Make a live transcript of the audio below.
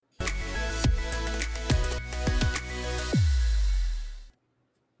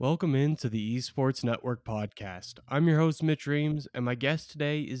Welcome into the Esports Network podcast. I'm your host, Mitch Reams, and my guest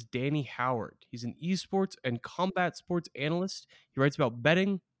today is Danny Howard. He's an esports and combat sports analyst. He writes about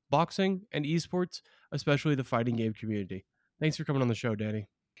betting, boxing, and esports, especially the fighting game community. Thanks for coming on the show, Danny.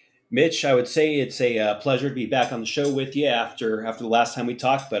 Mitch, I would say it's a pleasure to be back on the show with you after the last time we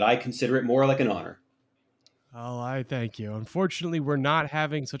talked, but I consider it more like an honor. Oh, I thank you. Unfortunately, we're not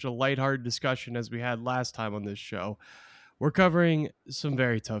having such a lighthearted discussion as we had last time on this show. We're covering some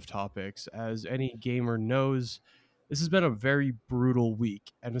very tough topics. As any gamer knows, this has been a very brutal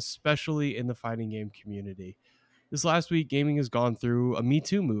week, and especially in the fighting game community. This last week, gaming has gone through a Me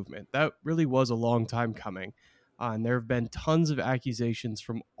Too movement. That really was a long time coming. And there have been tons of accusations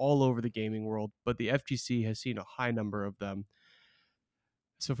from all over the gaming world, but the FGC has seen a high number of them.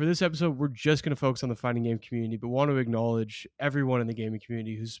 So for this episode, we're just going to focus on the fighting game community, but want to acknowledge everyone in the gaming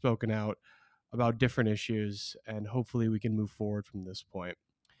community who's spoken out about different issues, and hopefully we can move forward from this point.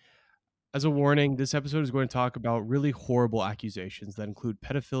 As a warning, this episode is going to talk about really horrible accusations that include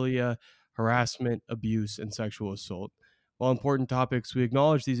pedophilia, harassment, abuse, and sexual assault. While important topics, we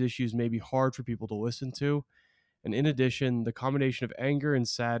acknowledge these issues may be hard for people to listen to. And in addition, the combination of anger and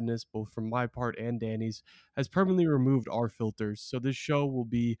sadness, both from my part and Danny's, has permanently removed our filters, so this show will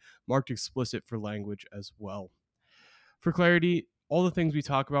be marked explicit for language as well. For clarity, all the things we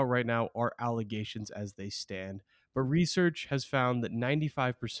talk about right now are allegations as they stand, but research has found that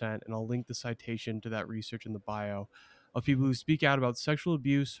 95%, and I'll link the citation to that research in the bio, of people who speak out about sexual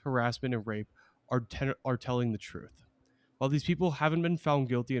abuse, harassment, and rape are telling the truth. While these people haven't been found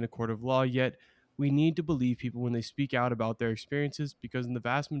guilty in a court of law yet, we need to believe people when they speak out about their experiences because, in the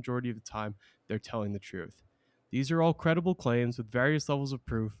vast majority of the time, they're telling the truth. These are all credible claims with various levels of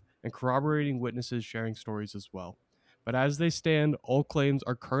proof and corroborating witnesses sharing stories as well. But as they stand, all claims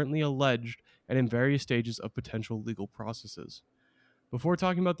are currently alleged and in various stages of potential legal processes. Before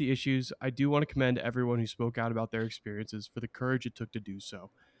talking about the issues, I do want to commend everyone who spoke out about their experiences for the courage it took to do so.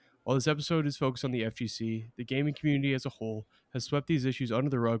 While this episode is focused on the FGC, the gaming community as a whole has swept these issues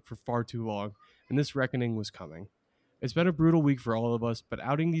under the rug for far too long, and this reckoning was coming. It's been a brutal week for all of us, but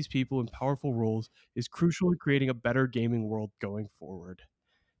outing these people in powerful roles is crucial in creating a better gaming world going forward.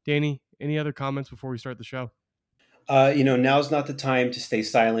 Danny, any other comments before we start the show? Now's not the time to stay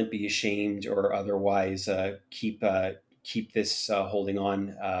silent, be ashamed, or otherwise keep this holding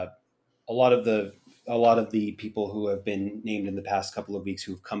on. A lot of the people who have been named in the past couple of weeks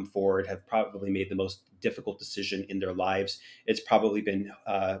who have come forward have probably made the most difficult decision in their lives. It's probably been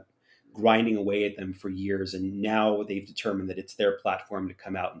grinding away at them for years, and now they've determined that it's their platform to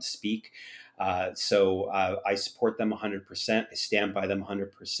come out and speak. So I support them 100%. I stand by them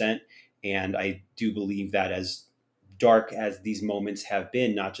 100%, and I do believe that as dark as these moments have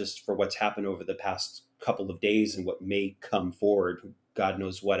been, not just for what's happened over the past couple of days and what may come forward, God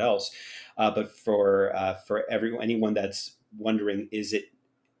knows what else, but for anyone that's wondering, is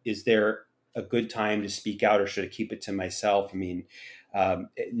there a good time to speak out, or should I keep it to myself? I mean,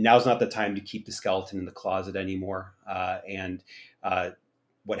 now's not the time to keep the skeleton in the closet anymore, and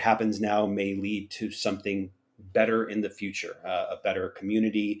what happens now may lead to something better in the future, a better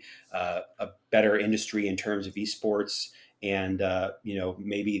community, a better industry in terms of esports, and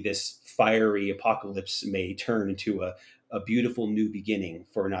maybe this fiery apocalypse may turn into a beautiful new beginning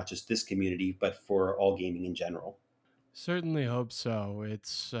for not just this community but for all gaming in general. Certainly hope so.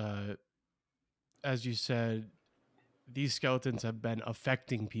 It's, as you said, these skeletons have been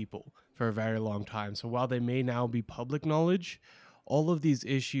affecting people for a very long time. So while they may now be public knowledge, all of these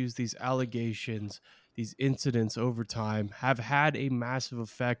issues, these allegations, these incidents over time have had a massive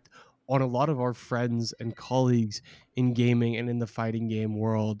effect on a lot of our friends and colleagues in gaming and in the fighting game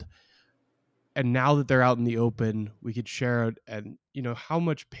world. And now that they're out in the open, we could share it and how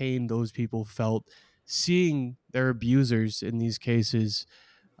much pain those people felt seeing their abusers in these cases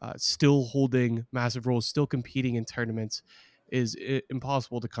still holding massive roles, still competing in tournaments, is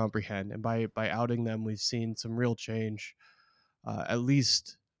impossible to comprehend. And by outing them, we've seen some real change, at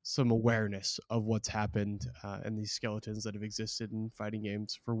least some awareness of what's happened and these skeletons that have existed in fighting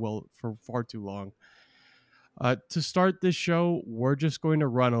games for far too long. To start this show, we're just going to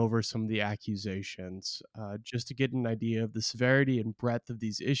run over some of the accusations just to get an idea of the severity and breadth of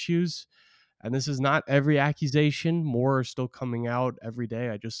these issues. And this is not every accusation. More are still coming out every day.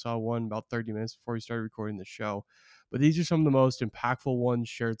 I just saw one about 30 minutes before we started recording the show. But these are some of the most impactful ones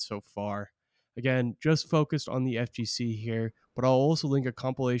shared so far. Again, just focused on the FGC here, but I'll also link a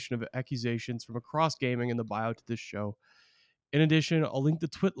compilation of accusations from across gaming in the bio to this show. In addition, I'll link the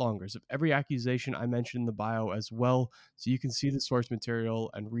twitlongers of every accusation I mentioned in the bio as well, so you can see the source material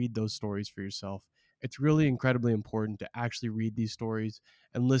and read those stories for yourself. It's really incredibly important to actually read these stories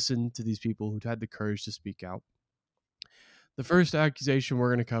and listen to these people who've had the courage to speak out. The first accusation we're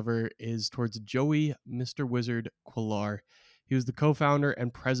going to cover is towards Joey Mr. Wizard Quillar. He was the co founder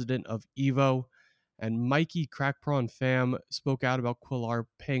and president of Evo, and Mikey Crackprawn Fam spoke out about Quillar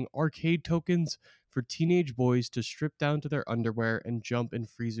paying arcade tokens for teenage boys to strip down to their underwear and jump in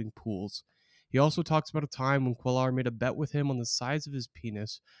freezing pools. He also talks about a time when Quillar made a bet with him on the size of his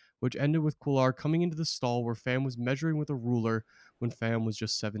penis, which ended with Quillar coming into the stall where Fam was measuring with a ruler when Fam was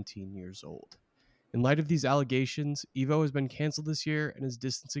just 17 years old. In light of these allegations, Evo has been canceled this year and is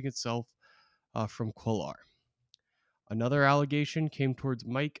distancing itself from Quillar. Another allegation came towards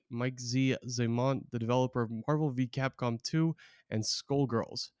Mike Z. Zemont, the developer of Marvel v. Capcom 2 and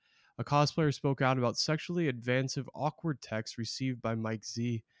Skullgirls. A cosplayer spoke out about sexually advansive, awkward texts received by Mike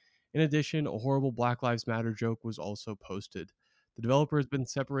Z. In addition, a horrible Black Lives Matter joke was also posted. The developer has been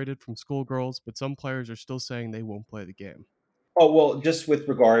separated from Skullgirls, but some players are still saying they won't play the game. Oh well, just with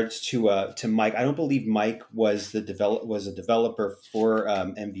regards to Mike, I don't believe Mike was a developer for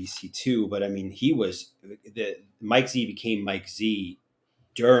MVC2, but I mean he was the Mike Z became Mike Z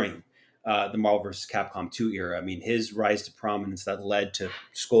during the Marvel vs. Capcom 2 era. I mean, his rise to prominence that led to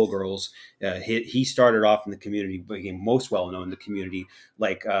Skullgirls. He started off in the community, became most well known in the community,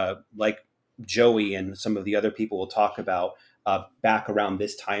 like Joey and some of the other people we'll talk about back around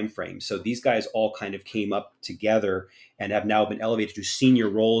this time frame. So these guys all kind of came up together and have now been elevated to senior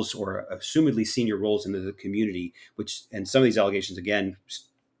roles or assumedly senior roles in the community. And some of these allegations again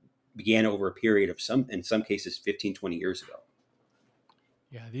began over a period of in some cases 15, 20 years ago.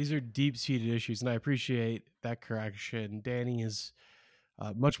 Yeah, these are deep-seated issues, and I appreciate that correction. Danny is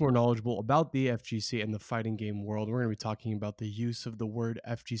much more knowledgeable about the FGC and the fighting game world. We're going to be talking about the use of the word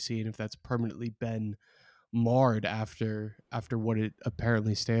FGC and if that's permanently been marred after what it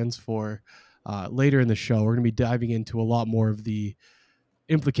apparently stands for. Later in the show, we're going to be diving into a lot more of the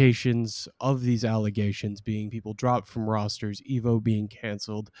implications of these allegations, being people dropped from rosters, Evo being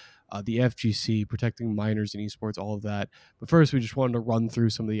canceled, the FGC protecting minors in esports, all of that. But first, we just wanted to run through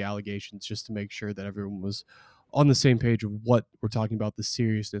some of the allegations just to make sure that everyone was on the same page of what we're talking about, the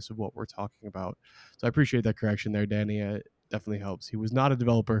seriousness of what we're talking about. So I appreciate that correction there, Danny. It definitely helps. He was not a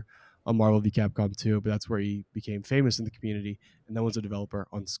developer on Marvel v. Capcom 2, but that's where he became famous in the community, and then was a developer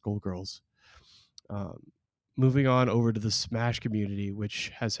on Skullgirls. Moving on over to the Smash community,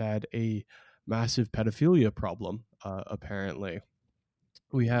 which has had a massive pedophilia problem, apparently.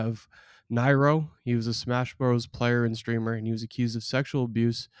 We have Nairo. He was a Smash Bros. Player and streamer, and he was accused of sexual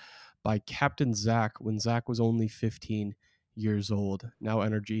abuse by Captain Zach when Zach was only 15 years old. Now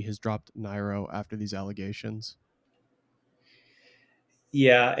NRG has dropped Nairo after these allegations.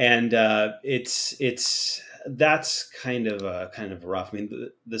 Yeah, and that's kind of rough. I mean,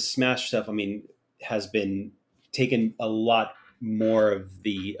 the Smash stuff, I mean, has been taken a lot more of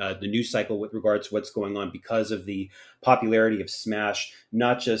the news cycle with regards to what's going on because of the popularity of Smash,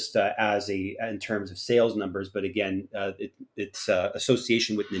 not just in terms of sales numbers, but again, its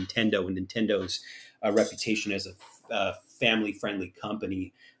association with Nintendo and Nintendo's reputation as a family-friendly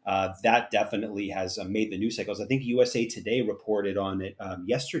company. That definitely has made the news cycles. I think USA Today reported on it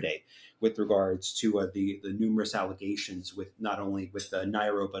yesterday with regards to the numerous allegations with not only with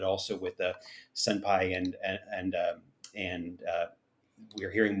Nairo but also with Senpai and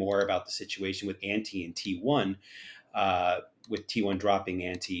we're hearing more about the situation with Ante and T1, with T1 dropping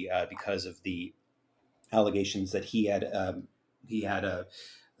Ante because of the allegations that he had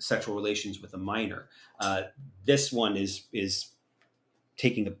sexual relations with a minor. This one is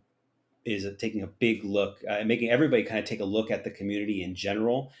taking a big look, making everybody kind of take a look at the community in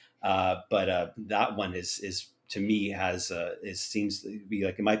general. But that one is to me seems to be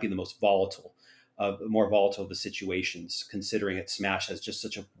like it might be the most volatile, more volatile of the situations, considering that Smash has just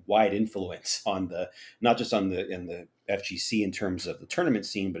such a wide influence on not just in the FGC in terms of the tournament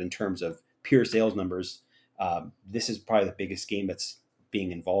scene, but in terms of pure sales numbers. This is probably the biggest game that's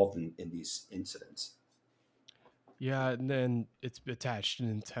being involved in these incidents. Yeah, and then it's attached to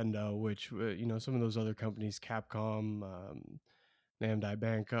Nintendo, which some of those other companies, Capcom, Namdai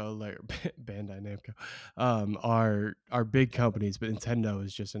Banco, like Bandai Namco, are big companies, but Nintendo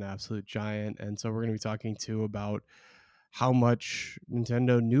is just an absolute giant. And so we're going to be talking too about how much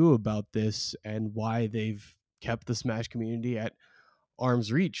Nintendo knew about this and why they've kept the Smash community at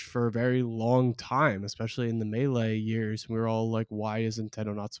arm's reach for a very long time, especially in the Melee years. We were all like, why is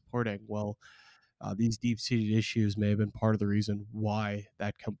Nintendo not supporting? Well, these deep-seated issues may have been part of the reason why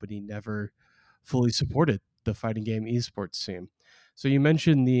that company never fully supported the fighting game esports scene. So you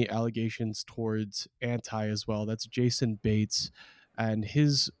mentioned the allegations towards Anti as well. That's Jason Bates, and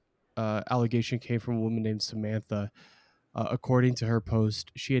his allegation came from a woman named Samantha. According to her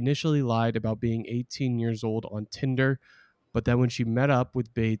post, she initially lied about being 18 years old on Tinder, but then when she met up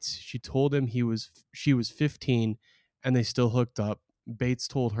with Bates, she told him she was 15 and they still hooked up. Bates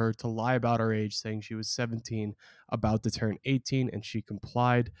told her to lie about her age, saying she was 17, about to turn 18, and she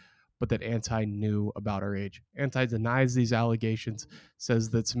complied, but that Anti knew about her age. Anti denies these allegations, says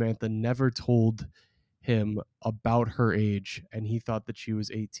that Samantha never told him about her age, and he thought that she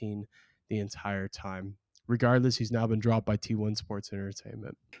was 18 the entire time. Regardless, he's now been dropped by T1 Sports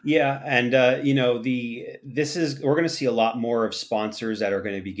Entertainment. Yeah, and we're going to see a lot more of sponsors that are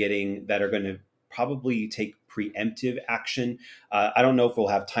going to be getting that are going to probably take preemptive action. I don't know if we'll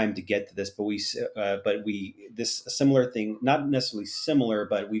have time to get to this, but we this similar thing, not necessarily similar,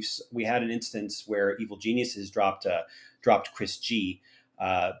 but we had an instance where Evil Geniuses dropped Chris G.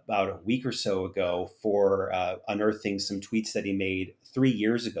 About a week or so ago for unearthing some tweets that he made 3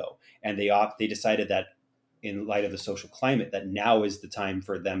 years ago, and they decided that in light of the social climate that now is the time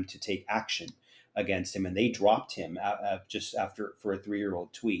for them to take action against him, and they dropped him just after for a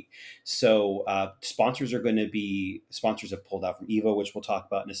 3-year-old tweet. So sponsors have pulled out from Evo, which we'll talk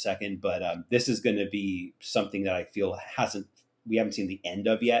about in a second, but this is going to be something that I feel we haven't seen the end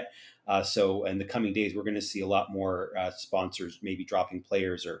of yet. So in the coming days, we're going to see a lot more sponsors maybe dropping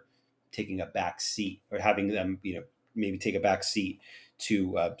players or taking a back seat, or having them maybe take a back seat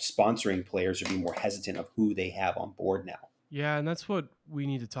to sponsoring players, or being more hesitant of who they have on board now. Yeah, and that's what we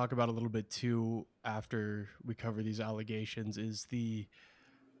need to talk about a little bit too after we cover these allegations, is the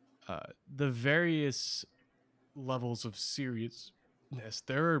various levels of seriousness.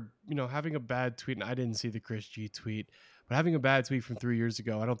 There are, having a bad tweet, and I didn't see the Chris G tweet, but having a bad tweet from 3 years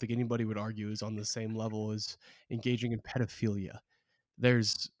ago, I don't think anybody would argue is on the same level as engaging in pedophilia.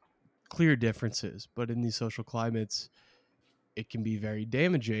 There's clear differences, but in these social climates, it can be very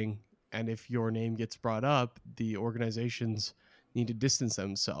damaging. And if your name gets brought up, the organizations need to distance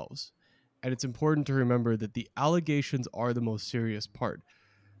themselves. And it's important to remember that the allegations are the most serious part.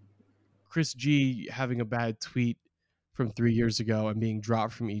 Chris G having a bad tweet from 3 years ago and being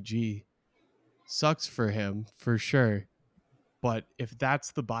dropped from EG sucks for him, for sure. But if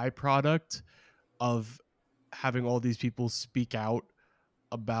that's the byproduct of having all these people speak out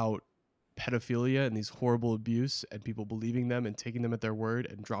about pedophilia and these horrible abuse, and people believing them and taking them at their word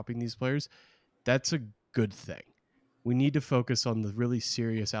and dropping these players, that's a good thing. We need to focus on the really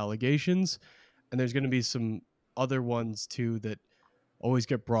serious allegations, and there's going to be some other ones too that always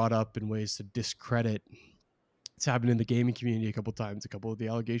get brought up in ways to discredit. It's happened in the gaming community a couple times. A couple of the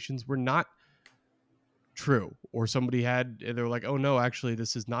allegations were not true, or they were like, oh no, actually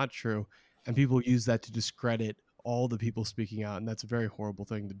this is not true, and people use that to discredit all the people speaking out, and that's a very horrible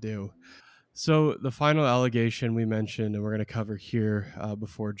thing to do. So the final allegation we mentioned, and we're going to cover here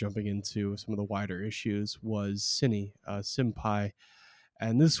before jumping into some of the wider issues, was Cinny, Simpai.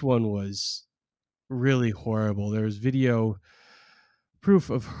 And this one was really horrible. There was video proof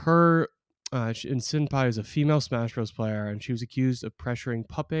of her, and Senpai is a female Smash Bros. Player, and she was accused of pressuring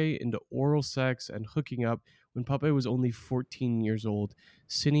Puppey into oral sex and hooking up when Puppey was only 14 years old.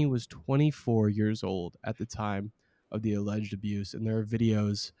 Cinny was 24 years old at the time of the alleged abuse, and there are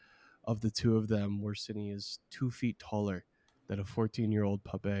videos of the two of them where Cinny is 2 feet taller than a 14-year-old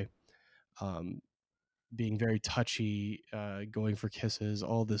Puppey, being very touchy, going for kisses,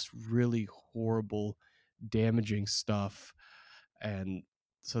 all this really horrible, damaging stuff. And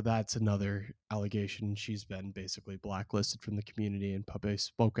so that's another allegation. She's been basically blacklisted from the community, and Puppey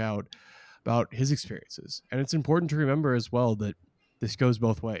spoke out about his experiences. And it's important to remember as well that this goes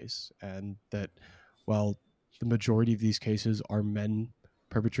both ways, and that while the majority of these cases are men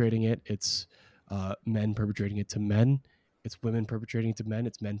perpetrating it, it's men perpetrating it to men, it's women perpetrating it to men,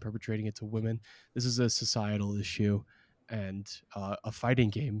 it's men perpetrating it to women. This is a societal issue and a fighting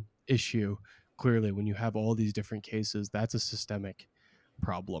game issue. Clearly, when you have all these different cases, that's a systemic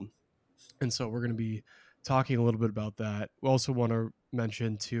problem. And so we're going to be talking a little bit about that. We also want to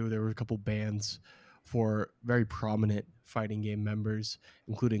mention too, there were a couple bans for very prominent fighting game members,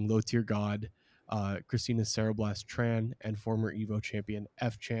 including Low Tier God, Christina Cereblast Tran, and former Evo champion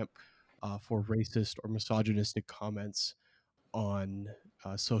F Champ, for racist or misogynistic comments on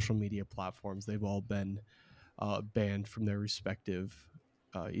social media platforms. They've all been banned from their respective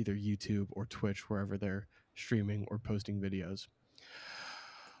either YouTube or Twitch, wherever they're streaming or posting videos.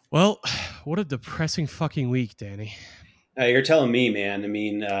 Well, what a depressing fucking week, Danny. You're telling me, man. I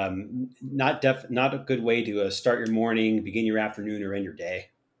mean, not a good way to start your morning, begin your afternoon, or end your day.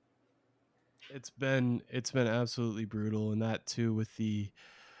 It's been absolutely brutal, and that too with the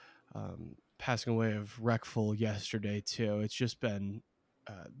passing away of Reckful yesterday too. It's just been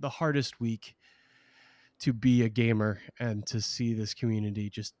the hardest week to be a gamer and to see this community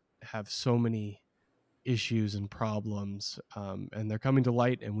just have so many issues and problems, and they're coming to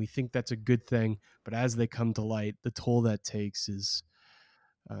light, and we think that's a good thing. But as they come to light, the toll that takes is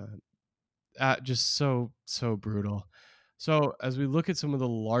uh, just so brutal. So as we look at some of the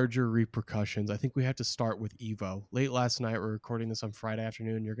larger repercussions, I think we have to start with Evo. Late last night, we're recording this on Friday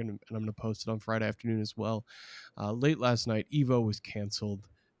afternoon. And I'm gonna post it on Friday afternoon as well. Late last night, Evo was canceled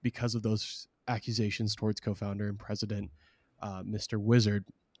because of those accusations towards co-founder and president, Mr. Wizard.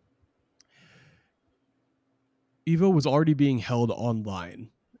 Evo was already being held online,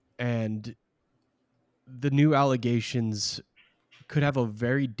 and the new allegations could have a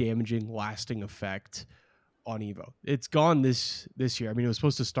very damaging, lasting effect on Evo. It's gone this year. I mean, it was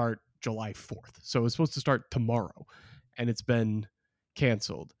supposed to start July 4th, so it was supposed to start tomorrow, and it's been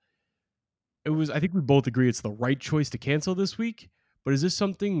canceled. I think we both agree it's the right choice to cancel this week. But is this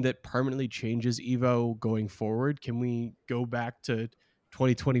something that permanently changes Evo going forward? Can we go back to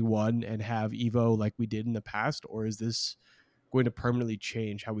 2021 and have Evo like we did in the past, or is this going to permanently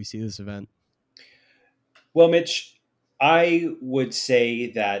change how we see this event? Well, Mitch, I would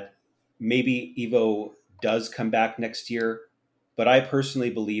say that maybe Evo does come back next year, but I personally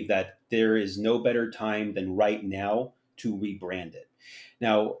believe that there is no better time than right now to rebrand it.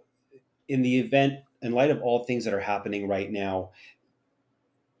 Now, in the event, in light of all things that are happening right now,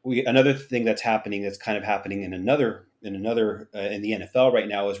 another thing that's happening, that's kind of happening in the NFL right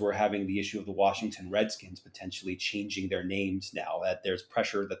now, is we're having the issue of the Washington Redskins potentially changing their names now. That there's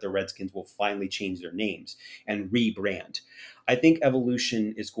pressure that the Redskins will finally change their names and rebrand. I think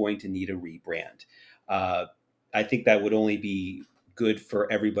Evolution is going to need a rebrand. Uh, I think that would only be good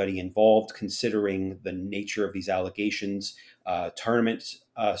for everybody involved, considering the nature of these allegations. Tournament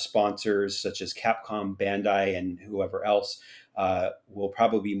sponsors such as Capcom, Bandai, and whoever else will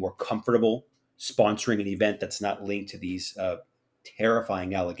probably be more comfortable sponsoring an event that's not linked to these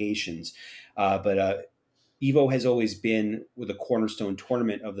terrifying allegations. But Evo has always been with a cornerstone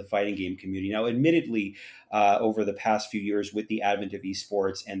tournament of the fighting game community. Now, admittedly, over the past few years, with the advent of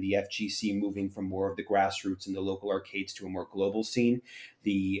esports and the FGC moving from more of the grassroots and the local arcades to a more global scene,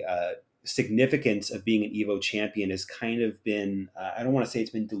 the significance of being an Evo champion has kind of been, I don't want to say it's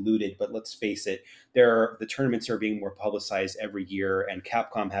been diluted, but let's face it, the tournaments are being more publicized every year, and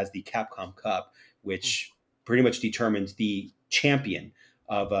Capcom has the Capcom Cup, which pretty much determines the champion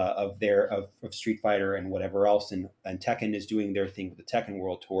of Street Fighter and whatever else, and Tekken is doing their thing with the Tekken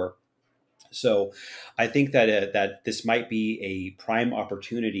World Tour. So I think that this might be a prime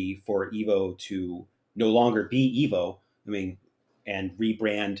opportunity for Evo to no longer be Evo. I mean, and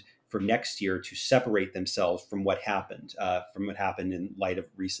rebrand for next year to separate themselves from what happened in light of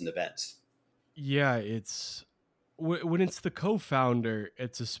recent events. Yeah, it's when it's the co-founder,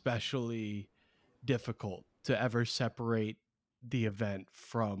 it's especially difficult to ever separate the event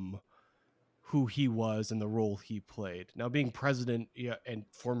from who he was and the role he played. Now, being president, yeah, and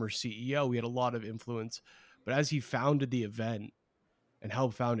former CEO, he had a lot of influence, but as he founded the event and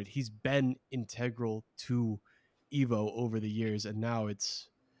helped found it, he's been integral to Evo over the years, and now it's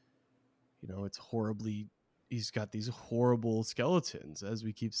horribly, he's got these horrible skeletons, as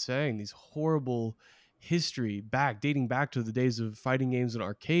we keep saying, these horrible history dating back to the days of fighting games and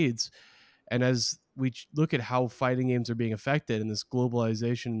arcades. And as we look at how fighting games are being affected in this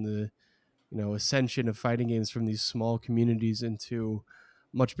globalization, the ascension of fighting games from these small communities into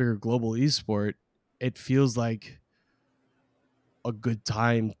much bigger global esport, it feels like a good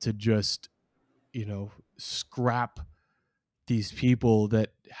time to just scrap these people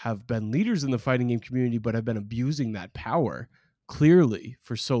that have been leaders in the fighting game community but have been abusing that power clearly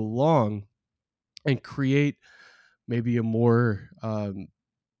for so long, and create maybe a more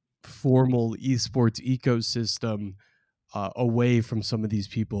formal esports ecosystem away from some of these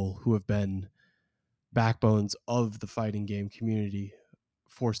people who have been backbones of the fighting game community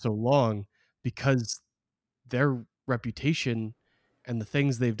for so long, because their reputation and the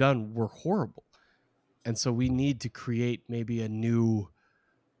things they've done were horrible. And so we need to create maybe a new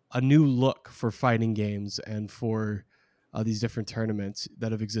look for fighting games and for these different tournaments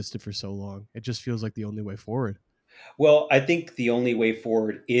that have existed for so long. It just feels like the only way forward. Well, I think the only way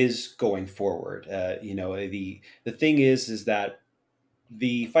forward is going forward. The thing is that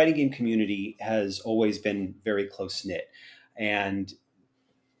the fighting game community has always been very close knit, and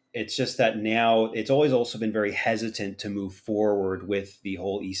it's just that now it's always also been very hesitant to move forward with the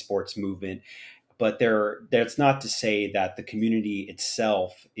whole esports movement. But that's not to say that the community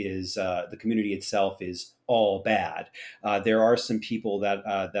itself is all bad. There are some people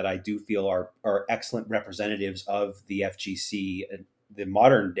that I do feel are excellent representatives of the FGC, the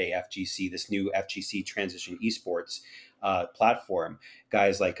modern day FGC, this new FGC Transition Esports platform.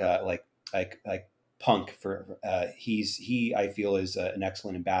 Guys like Punk for he I feel is an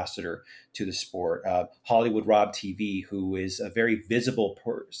excellent ambassador to the sport. Hollywood Rob TV, who is a very visible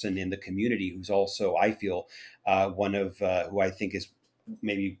person in the community, who's also I feel one of who I think is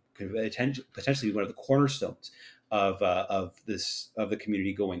maybe could potentially one of the cornerstones of the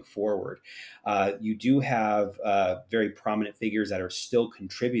community going forward. You do have very prominent figures that are still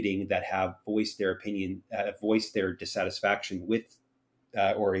contributing that have voiced their opinion, voiced their dissatisfaction with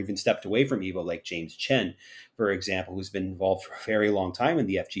or even stepped away from Evo, like James Chen, for example, who's been involved for a very long time in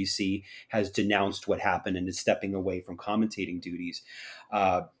the FGC, has denounced what happened and is stepping away from commentating duties.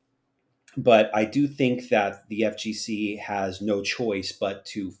 But I do think that the FGC has no choice but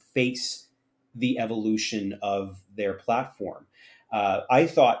to face the evolution of their platform. I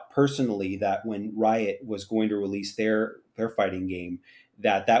thought personally that when Riot was going to release their fighting game,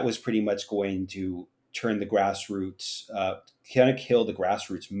 that was pretty much going to turn the grassroots, kind of kill the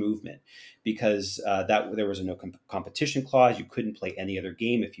grassroots movement, because that there was no competition clause. You couldn't play any other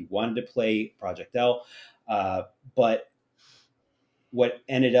game if you wanted to play Project L. But what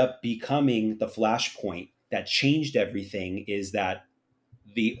ended up becoming the flashpoint that changed everything is that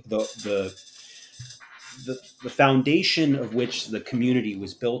the foundation of which the community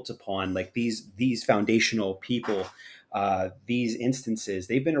was built upon, like these foundational people, these instances,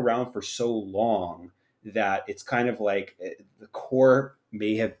 they've been around for so long that it's kind of like the core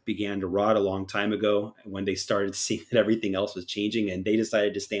may have began to rot a long time ago when they started seeing that everything else was changing, and they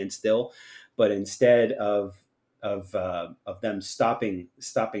decided to stand still. But instead of them stopping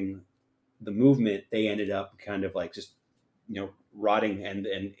the movement, they ended up kind of like just rotting,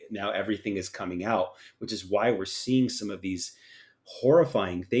 and now everything is coming out, which is why we're seeing some of these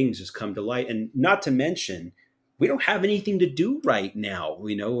horrifying things just come to light. And not to mention, we don't have anything to do right now.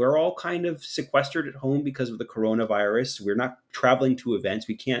 We're all kind of sequestered at home because of the coronavirus. We're not traveling to events.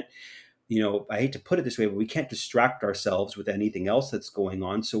 We can't, I hate to put it this way, but we can't distract ourselves with anything else that's going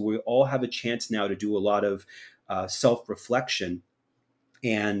on. So we all have a chance now to do a lot of self-reflection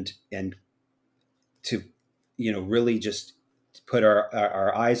and to really just put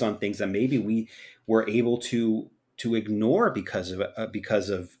our eyes on things that maybe we were able to ignore because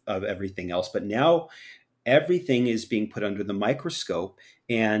of everything else. But now everything is being put under the microscope,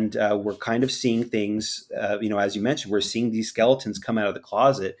 and we're kind of seeing things. As you mentioned, we're seeing these skeletons come out of the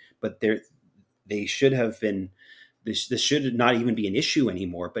closet, but they should have been. This should not even be an issue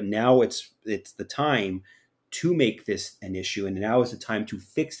anymore. But now it's the time to make this an issue, and now is the time to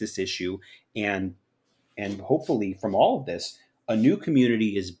fix this issue, and hopefully from all of this, a new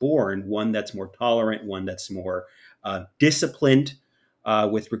community is born, one that's more tolerant, one that's more disciplined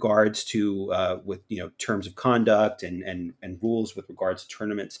with regards to terms of conduct and rules with regards to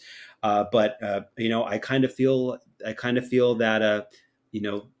tournaments. But I kind of feel that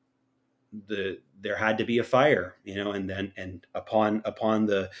there had to be a fire, and upon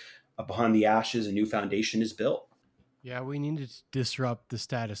the ashes, a new foundation is built. Yeah, we need to disrupt the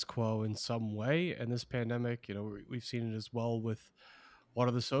status quo in some way. And this pandemic, we've seen it as well with a lot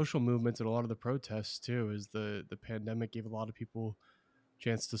of the social movements and a lot of the protests too, is the pandemic gave a lot of people a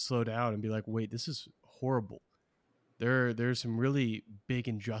chance to slow down and be like, wait, this is horrible. There's some really big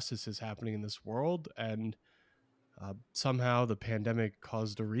injustices happening in this world. And somehow the pandemic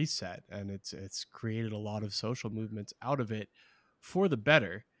caused a reset, and it's created a lot of social movements out of it for the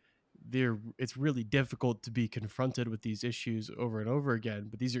better. It's really difficult to be confronted with these issues over and over again,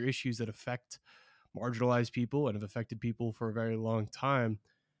 but these are issues that affect marginalized people and have affected people for a very long time.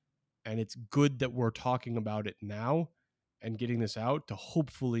 And it's good that we're talking about it now and getting this out to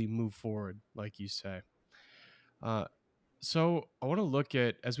hopefully move forward, like you say. So I want to look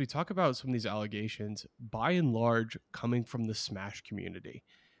at, as we talk about some of these allegations, by and large, coming from the Smash community.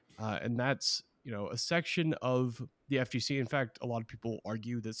 And that's, a section of the FGC. In fact, a lot of people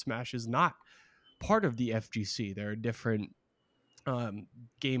argue that Smash is not part of the FGC. They're a different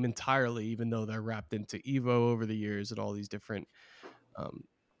game entirely, even though they're wrapped into Evo over the years and all these different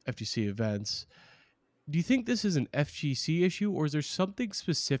FGC events. Do you think this is an FGC issue, or is there something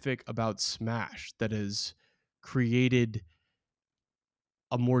specific about Smash that has created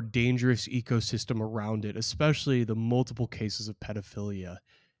a more dangerous ecosystem around it, especially the multiple cases of pedophilia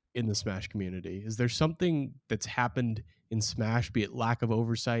in the Smash community? Is there something that's happened in Smash, be it lack of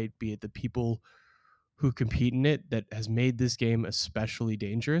oversight, be it the people who compete in it, that has made this game especially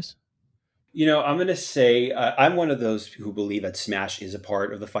dangerous? I'm going to say I'm one of those who believe that Smash is a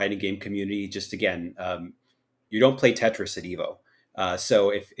part of the fighting game community. Just again, you don't play Tetris at Evo. So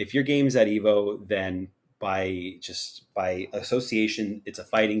if your game's at Evo, then by association, it's a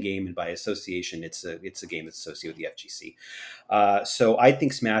fighting game, and by association, it's a game that's associated with the FGC. So I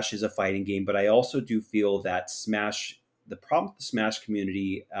think Smash is a fighting game, but I also do feel that the problem with the Smash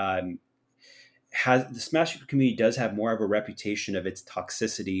community, the Smash community does have more of a reputation of its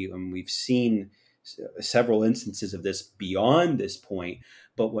toxicity, and we've seen several instances of this beyond this point.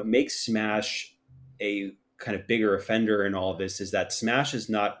 But what makes Smash a kind of bigger offender in all of this is that Smash is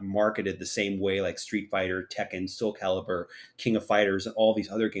not marketed the same way like Street Fighter, Tekken, Soul Calibur, King of Fighters, and all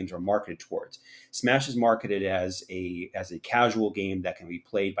these other games are marketed towards. Smash is marketed as a casual game that can be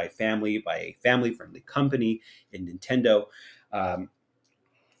played by a family friendly company in Nintendo. I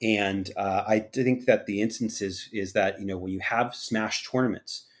think that the instance is that, when you have Smash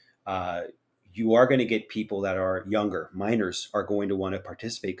tournaments, you are going to get people that are younger. Minors are going to want to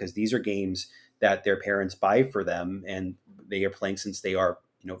participate because these are games that their parents buy for them, and they are playing since they are,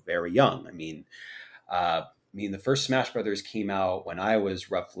 very young. The first Smash Brothers came out when I was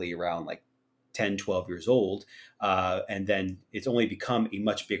roughly around like 10, 12 years old. And then it's only become a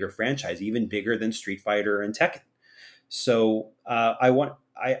much bigger franchise, even bigger than Street Fighter and Tekken. So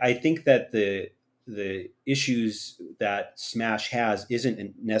I think that the issues that Smash has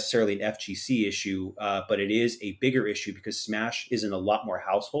isn't necessarily an FGC issue, but it is a bigger issue because Smash is in a lot more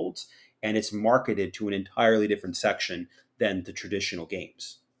households and it's marketed to an entirely different section than the traditional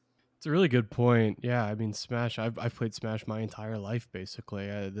games. It's a really good point. Yeah, I mean, Smash. I've played Smash my entire life, basically.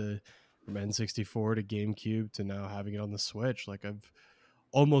 From N64 to GameCube to now having it on the Switch. Like I've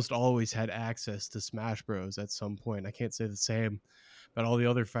almost always had access to Smash Bros. At some point. I can't say the same about all the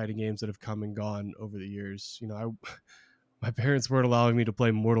other fighting games that have come and gone over the years. My parents weren't allowing me to play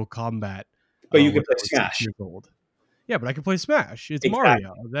Mortal Kombat But you when can play I was 6 Smash. years old. Yeah, but I can play Smash. It's Exactly.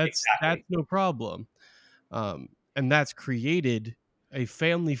 Mario. That's no problem. And that's created a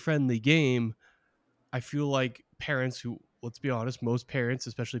family-friendly game. I feel like parents who, let's be honest, most parents,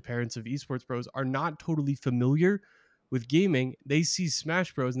 especially parents of esports pros, are not totally familiar with gaming. They see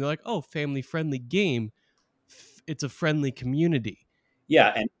Smash Bros and they're like, "Oh, family-friendly game. It's a friendly community."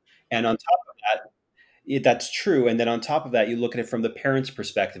 Yeah, and on top of that, that's true. And then on top of that, you look at it from the parents'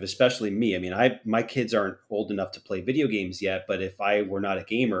 perspective, especially me. I mean, my kids aren't old enough to play video games yet, but if I were not a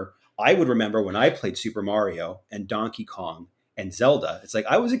gamer, I would remember when I played Super Mario and Donkey Kong and Zelda. It's like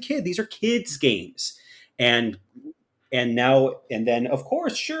I was a kid. These are kids' games, and then of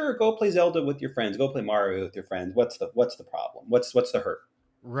course, sure, go play Zelda with your friends. Go play Mario with your friends. What's the problem? What's the hurt?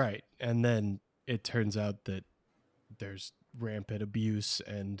 Right. And then it turns out that there's rampant abuse,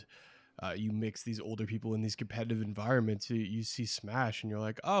 and you mix these older people in these competitive environments. You see Smash and you're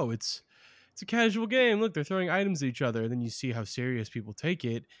like, "Oh, it's a casual game. Look, they're throwing items at each other." And then you see how serious people take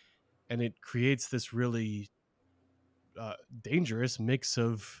it, and it creates this really dangerous mix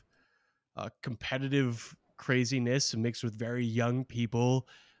of competitive craziness mixed with very young people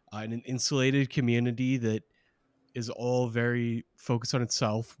in an insulated community that is all very focused on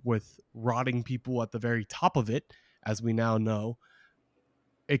itself, with rotting people at the very top of it, as we now know.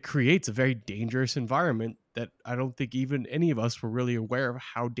 It creates a very dangerous environment that I don't think even any of us were really aware of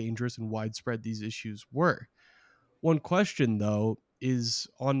how dangerous and widespread these issues were. One question, though, is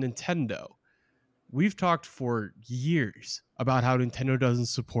on Nintendo. We've talked for years about how Nintendo doesn't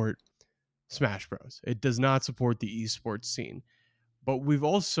support Smash Bros. It does not support the esports scene. But we've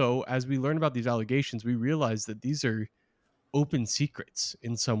also, as we learn about these allegations, we realize that these are open secrets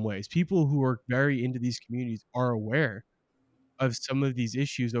in some ways. People who are very into these communities are aware of some of these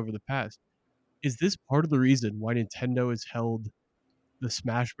issues over the past. Is this part of the reason why Nintendo has held the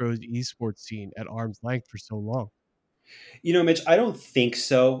Smash Bros. Esports scene at arm's length for so long? Mitch, I don't think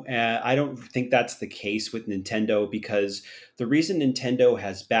so. I don't think that's the case with Nintendo because the reason Nintendo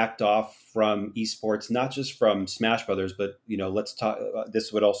has backed off from esports, not just from Smash Brothers, but let's talk.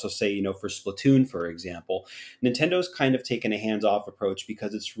 This would also say, for Splatoon, for example, Nintendo's kind of taken a hands-off approach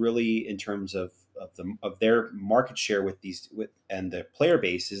because it's really in terms of their market share and the player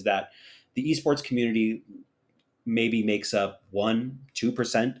base is that the esports community maybe makes up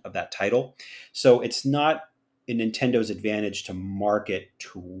 1-2% of that title, so it's not in Nintendo's advantage to market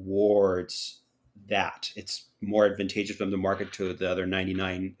towards that. It's more advantageous for them to market to the other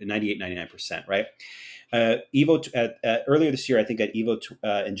 99%, right? Evo earlier this year, I think at Evo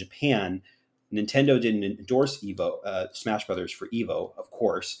in Japan, Nintendo didn't endorse Smash Brothers for Evo, of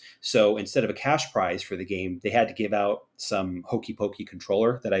course. So instead of a cash prize for the game, they had to give out some hokey pokey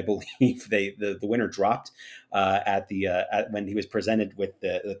controller that I believe the winner dropped when he was presented with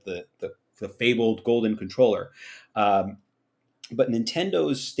the fabled golden controller. But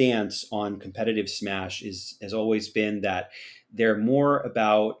Nintendo's stance on competitive Smash has always been that they're more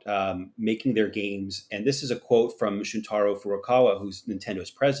about making their games, and this is a quote from Shuntaro Furukawa, who's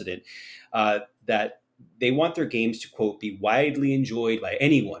Nintendo's president, that they want their games to, quote, be widely enjoyed by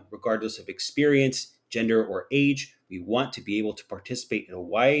anyone, regardless of experience, gender, or age. We want to be able to participate in a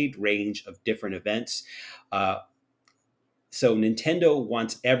wide range of different events. Uh, so Nintendo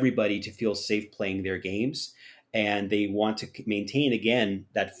wants everybody to feel safe playing their games, and they want to maintain again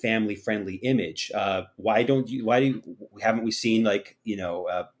that family friendly image. Haven't we seen, like,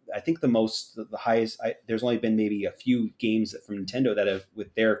 I think the highest, there's only been maybe a few games from Nintendo that have,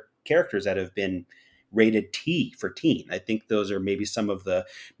 with their characters, that have been rated T for teen. I think those are maybe some of the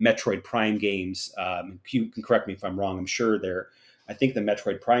Metroid Prime games. You can correct me if I'm wrong. I'm sure I think the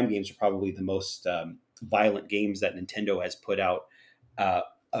Metroid Prime games are probably the most violent games that Nintendo has put out uh,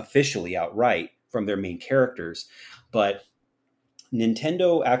 officially outright from their main characters. But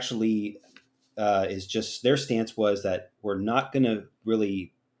Nintendo actually is just, their stance was that we're not going to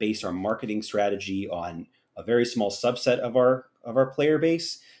really base our marketing strategy on a very small subset of our player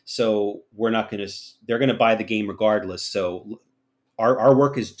base. So we're not going to, they're going to buy the game regardless. So our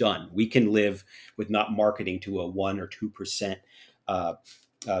work is done. We can live with not marketing to a 1 or 2% uh,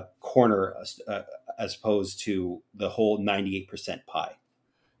 corner, as opposed to the whole 98% pie.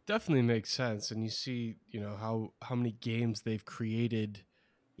 Definitely makes sense, and you see, how many games they've created.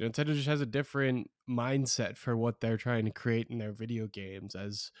 Nintendo just has a different mindset for what they're trying to create in their video games.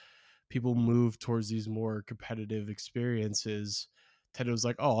 As people move towards these more competitive experiences, Nintendo's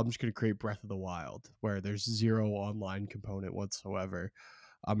like, oh, I'm just going to create Breath of the Wild, where there's zero online component whatsoever.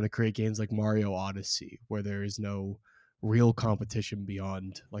 I'm going to create games like Mario Odyssey, where there is no real competition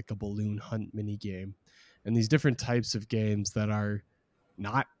beyond like a balloon hunt mini game. And these different types of games that are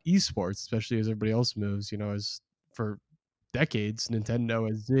not esports, especially as everybody else moves. As for decades, Nintendo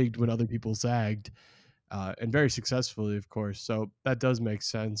has zigged when other people zagged, and very successfully, of course. So that does make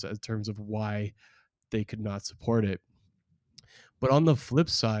sense in terms of why they could not support it. But on the flip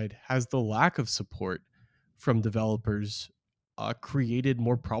side, has the lack of support from developers created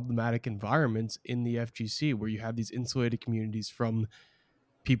more problematic environments in the FGC, where you have these insulated communities from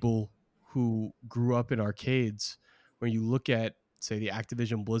people who grew up in arcades? When you look at, say, the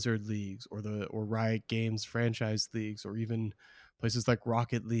Activision Blizzard leagues, or Riot Games franchise leagues, or even places like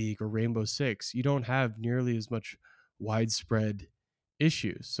Rocket League or Rainbow Six, you don't have nearly as much widespread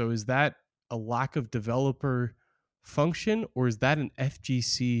issues. So is that a lack of developer function, or is that an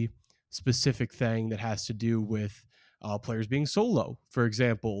FGC specific thing that has to do with players being solo, for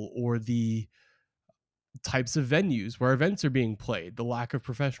example, or the types of venues where events are being played, the lack of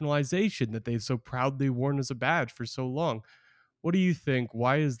professionalization that they've so proudly worn as a badge for so long? What do you think?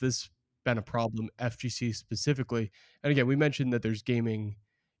 Why has this been a problem, FGC specifically? And again, we mentioned that there's gaming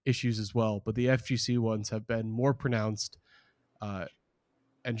issues as well, but the FGC ones have been more pronounced, uh,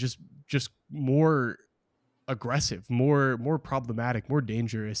 and just more aggressive, more problematic, more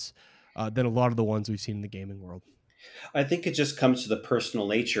dangerous than a lot of the ones we've seen in the gaming world. I think it just comes to the personal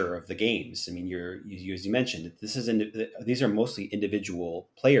nature of the games. I mean, as you mentioned, these are mostly individual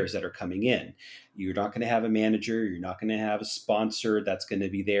players that are coming in. You're not going to have a manager. You're not going to have a sponsor that's going to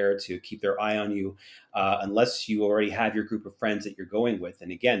be there to keep their eye on you, unless you already have your group of friends that you're going with.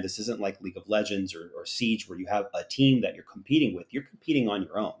 And again, this isn't like League of Legends or Siege, where you have a team that you're competing with. You're competing on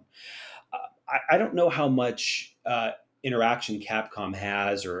your own. I don't know how much interaction Capcom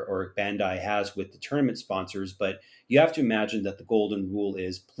has, or Bandai has, with the tournament sponsors, but you have to imagine that the golden rule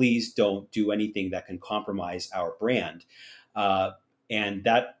is, please don't do anything that can compromise our brand. Uh, and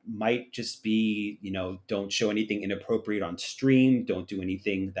that might just be, don't show anything inappropriate on stream. Don't do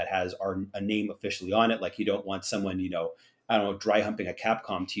anything that has a name officially on it. Like, you don't want someone, I don't know, dry humping a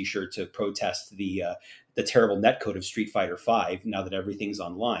Capcom T-shirt to protest the terrible netcode of Street Fighter V, now that everything's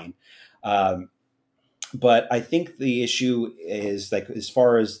online. Um, but I think the issue is, like, as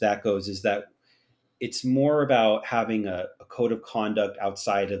far as that goes, is that it's more about having a code of conduct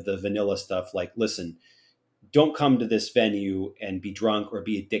outside of the vanilla stuff. Like, listen, don't come to this venue and be drunk or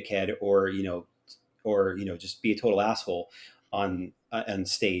be a dickhead, or just be a total asshole on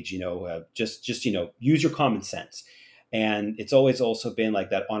stage. Just use your common sense. And it's always also been like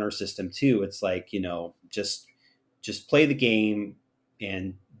that honor system too. It's like, just play the game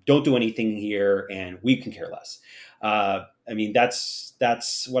and don't do anything here, and we can care less. I mean, that's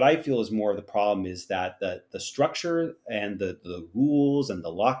what I feel is more of the problem, is that the structure and the rules and the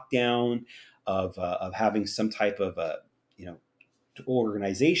lockdown of having some type of you know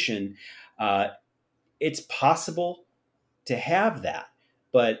organization. Uh, it's possible to have that,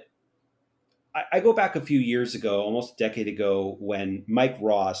 but I go back a few years ago, almost a decade ago, when Mike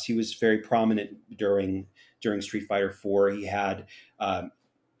Ross, he was very prominent during Street Fighter 4. He had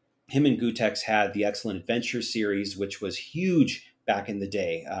him and Gutex had the Excellent Adventure series, which was huge back in the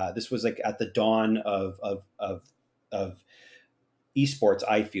day. This was like at the dawn of esports.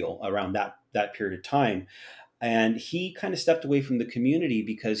 I feel around that period of time, and he kind of stepped away from the community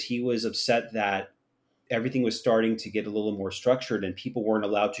because he was upset that everything was starting to get a little more structured and people weren't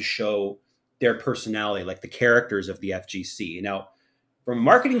allowed to show their personality, like the characters of the FGC. Now, from a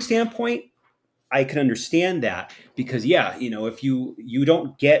marketing standpoint, I can understand that because yeah, if you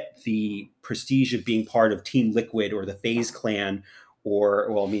don't get the prestige of being part of Team Liquid or the FaZe Clan,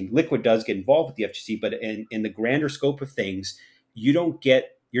 or well, I mean, Liquid does get involved with the FGC, but in the grander scope of things, you're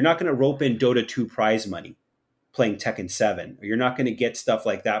not going to rope in Dota 2 prize money playing Tekken 7, or you're not going to get stuff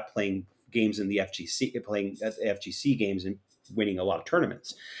like that playing games in the FGC, playing FGC games and winning a lot of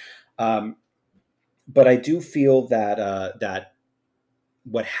tournaments. But I do feel that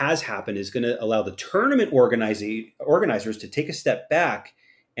what has happened is going to allow the tournament organizers to take a step back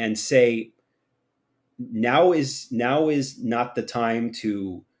and say, now is not the time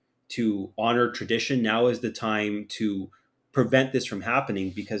to honor tradition. Now is the time to prevent this from happening,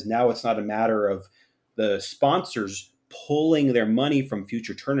 because now it's not a matter of the sponsors pulling their money from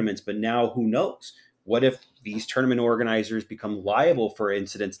future tournaments, but now who knows? What if these tournament organizers become liable for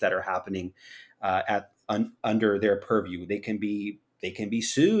incidents that are happening under their purview? They can be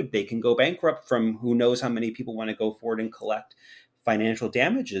sued. They can go bankrupt from who knows how many people want to go forward and collect financial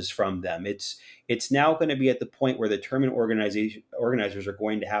damages from them. It's now going to be at the point where the tournament organizers are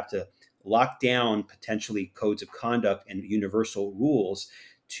going to have to lock down potentially codes of conduct and universal rules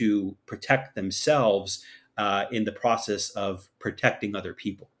to protect themselves in the process of protecting other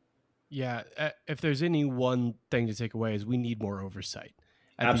people. Yeah, if there's any one thing to take away is we need more oversight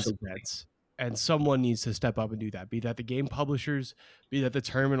at these Absolutely. events. And someone needs to step up and do that. Be that the game publishers, be that the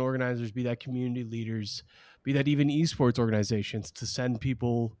tournament organizers, be that community leaders, be that even esports organizations, to send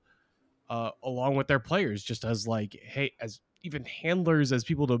people along with their players, just as like, hey, as even handlers, as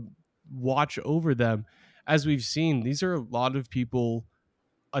people to watch over them. As we've seen, these are a lot of people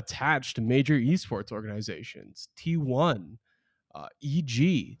attached to major esports organizations, T1,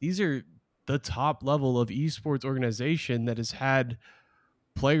 EG. These are the top level of esports organization that has had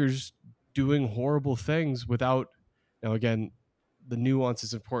players doing horrible things without. Now, again, the nuance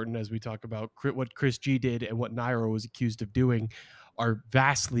is important as we talk about what Chris G did and what Nairo was accused of doing are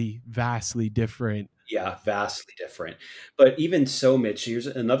vastly, vastly different. Yeah, vastly different. But even so, Mitch, here's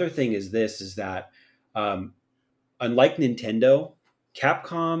another thing: is that um, unlike Nintendo,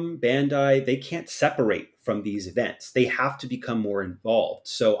 Capcom, Bandai, they can't separate from these events. They have to become more involved.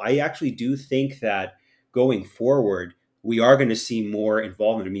 So I actually do think that going forward, we are going to see more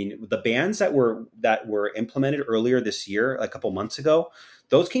involvement. I mean, the bans that were implemented earlier this year, a couple months ago,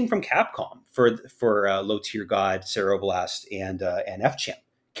 those came from Capcom for Low Tier God, Ceroblast, and FChamp.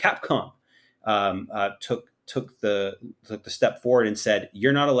 Capcom took the step forward and said,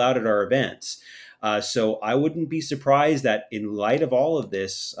 "You're not allowed at our events." So I wouldn't be surprised that in light of all of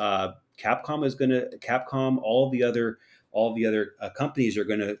this, Capcom, all the other companies are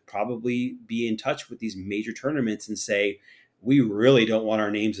going to probably be in touch with these major tournaments and say, we really don't want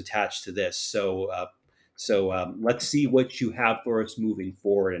our names attached to this. So let's see what you have for us moving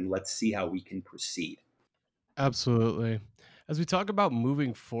forward, and let's see how we can proceed. Absolutely. As we talk about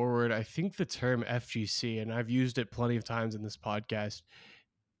moving forward, I think the term FGC, and I've used it plenty of times in this podcast,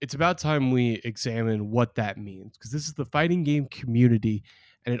 it's about time we examine what that means, because this is the fighting game community,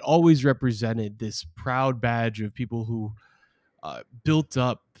 and it always represented this proud badge of people who built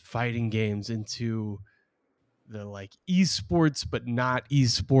up fighting games into the like esports, but not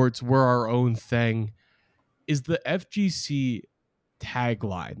esports. We're our own thing. Is the FGC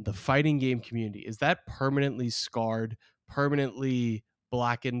tagline, the fighting game community, is that permanently scarred, permanently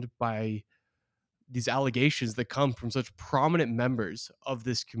blackened by these allegations that come from such prominent members of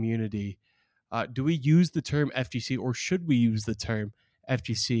this community? Do we use the term FGC, or should we use the term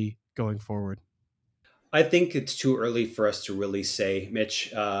FGC going forward? I think it's too early for us to really say,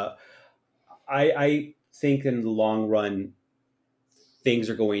 Mitch. I think in the long run, things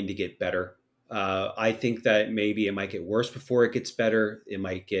are going to get better. I think that maybe it might get worse before it gets better. It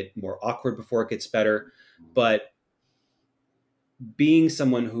might get more awkward before it gets better. But being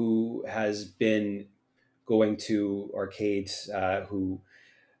someone who has been going to arcades, who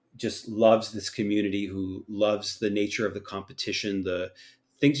just loves this community, who loves the nature of the competition, the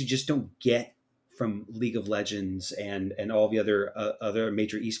things you just don't get from League of Legends and all the other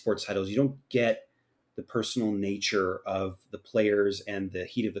major esports titles, you don't get the personal nature of the players and the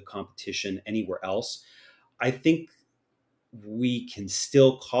heat of the competition anywhere else. I think we can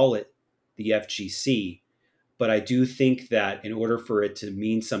still call it the FGC, but I do think that in order for it to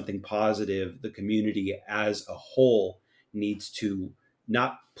mean something positive, the community as a whole needs to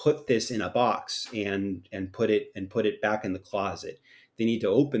not put this in a box and put it back in the closet. They need to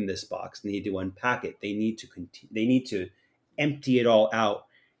open this box. They need to unpack it. They need to empty it all out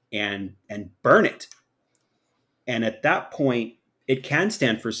and burn it. And at that point, it can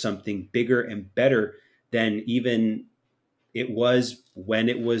stand for something bigger and better than even it was when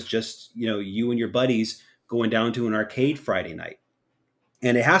it was just, you and your buddies going down to an arcade Friday night.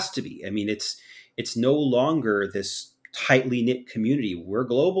 And it has to be. I mean, it's no longer this tightly knit community. We're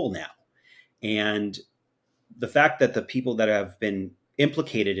global now. And the fact that the people that have been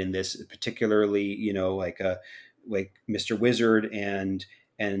implicated in this, particularly, like Mr. Wizard and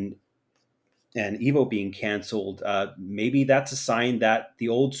and Evo being canceled, maybe that's a sign that the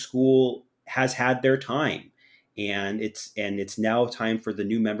old school has had their time, and it's now time for the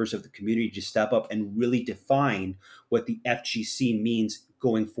new members of the community to step up and really define what the FGC means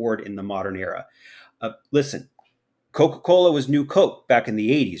going forward in the modern era. Listen, Coca-Cola was New Coke back in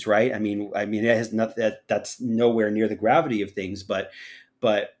the '80s, right? I mean, it has nothing that's nowhere near the gravity of things, but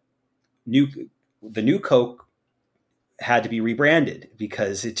new the New Coke had to be rebranded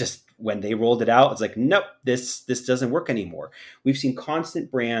because it just when they rolled it out, it's like, nope, this doesn't work anymore. We've seen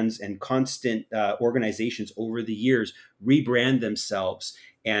constant brands and constant organizations over the years rebrand themselves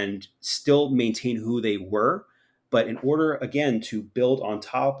and still maintain who they were. But in order, again, to build on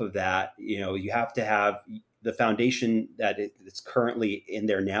top of that, you have to have the foundation that it's currently in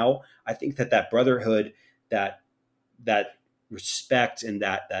there now. I think that brotherhood, that that respect, and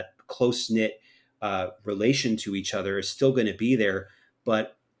that close knit relation to each other is still going to be there,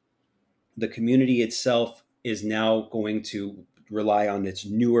 but the community itself is now going to rely on its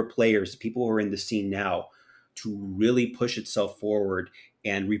newer players, the people who are in the scene now, to really push itself forward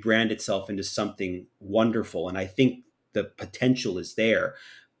and rebrand itself into something wonderful. And I think the potential is there,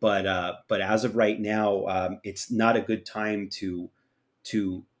 but as of right now, it's not a good time to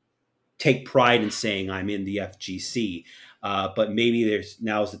take pride in saying I'm in the FGC. But maybe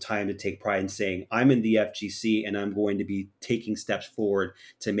now's the time to take pride in saying I'm in the FGC and I'm going to be taking steps forward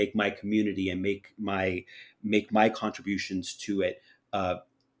to make my community and make my contributions to it,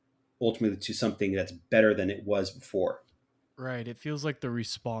 ultimately to something that's better than it was before. Right. It feels like the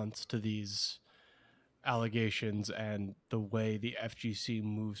response to these allegations and the way the FGC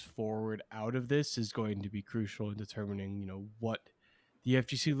moves forward out of this is going to be crucial in determining, what the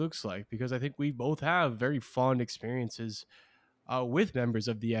FGC looks like, because I think we both have very fond experiences with members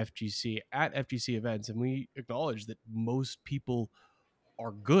of the FGC at FGC events, and we acknowledge that most people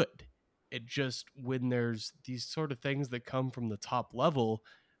are good. It just when there's these sort of things that come from the top level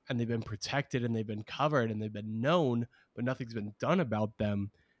and they've been protected and they've been covered and they've been known, but nothing's been done about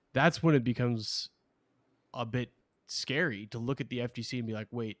them, that's when it becomes a bit scary to look at the FGC and be like,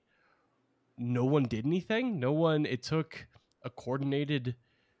 wait, no one did anything? No one, it took a coordinated,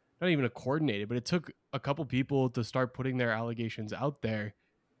 not even a coordinated, but it took a couple people to start putting their allegations out there.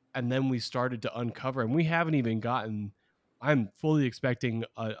 And then we started to uncover, and we haven't even gotten, I'm fully expecting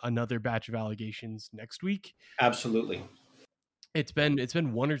another batch of allegations next week. Absolutely. It's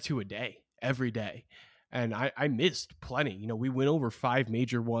been one or two a day, every day. And I missed plenty. We went over 5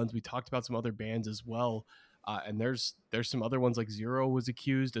 major ones. We talked about some other bands as well. And there's some other ones like Zero was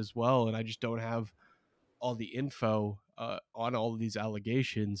accused as well. And I just don't have all the info on all of these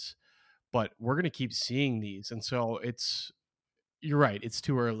allegations. But we're gonna keep seeing these. And so you're right, it's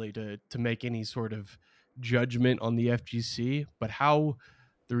too early to make any sort of judgment on the FGC, but how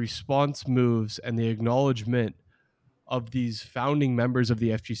the response moves and the acknowledgement of these founding members of the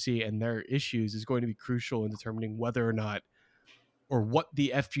FGC and their issues is going to be crucial in determining whether or not or what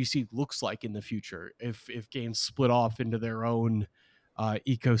the FGC looks like in the future. If games split off into their own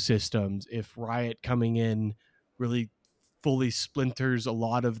ecosystems, if Riot coming in really fully splinters a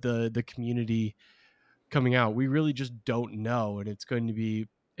lot of the community coming out, we really just don't know, and it's going to be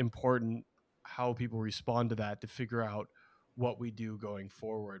important how people respond to that to figure out what we do going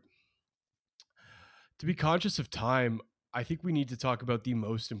forward. To be conscious of time, I think we need to talk about the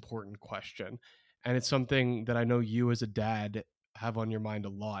most important question. And it's something that I know you as a dad have on your mind a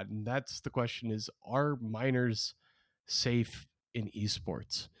lot. And that's the question is, are minors safe in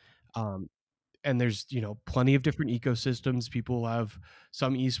esports? Um, and there's, plenty of different ecosystems. People have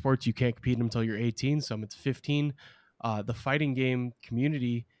some esports you can't compete until you're 18, some it's 15. The fighting game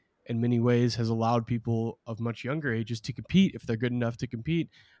community in many ways has allowed people of much younger ages to compete if they're good enough to compete,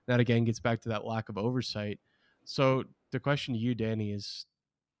 That again gets back to that lack of oversight. So the question to you, Danny, is: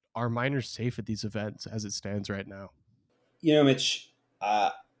 are minors safe at these events as it stands right now? Mitch,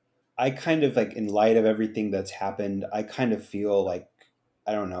 I kind of like, in light of everything that's happened, I kind of feel like,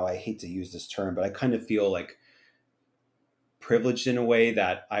 I don't know, I hate to use this term, but I kind of feel like privileged in a way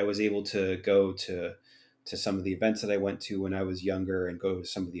that I was able to go to some of the events that I went to when I was younger, and go to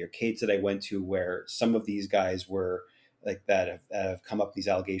some of the arcades that I went to, where some of these guys were like that have come up. These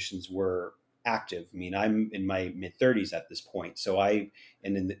allegations were active. I mean, I'm in my mid 30s at this point, so being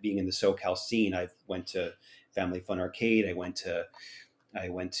in the SoCal scene, I went to Family Fun Arcade. I went to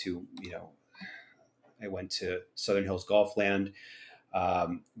Southern Hills Golfland,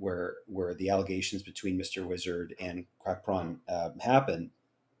 where the allegations between Mr. Wizard and Crack Prawn happened.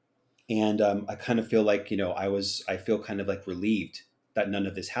 And I kind of feel like, I feel kind of like relieved that none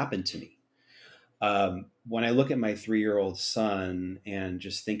of this happened to me. When I look at my 3-year-old son and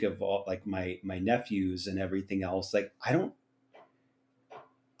just think of all, like, my nephews and everything else, like, I don't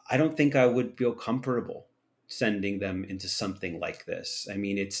think I would feel comfortable sending them into something like this. I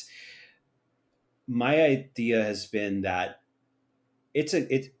mean, it's my idea has been that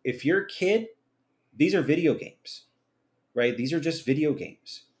if you're a kid, these are video games, right? These are just video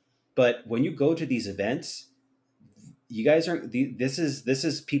games. But when you go to these events, you guys aren't. This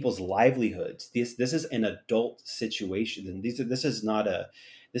is people's livelihoods. This is an adult situation, and this is not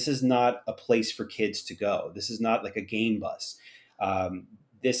a place for kids to go. This is not like a game bus. Um,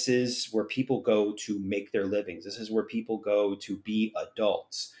 this is where people go to make their livings. This is where people go to be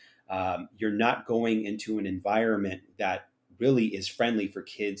adults. You're not going into an environment that really is friendly for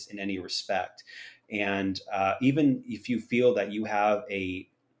kids in any respect. And even if you feel that you have a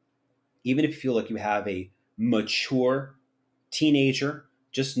even if you feel like you have a mature teenager,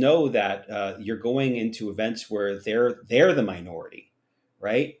 just know that you're going into events where they're the minority,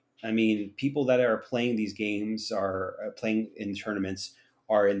 right? I mean, people that are playing these games, are playing in tournaments,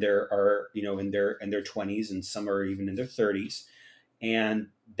 are in their are in their 20s, and some are even in their 30s, and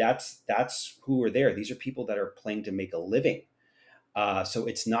that's who are there. These are people that are playing to make a living. So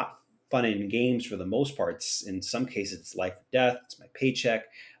it's not fun and games for the most part. In some cases, it's life or death. It's my paycheck.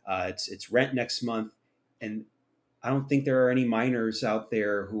 It's rent next month, and I don't think there are any minors out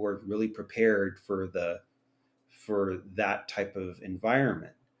there who are really prepared for that type of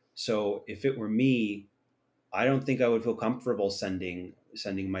environment. So if it were me, I don't think I would feel comfortable sending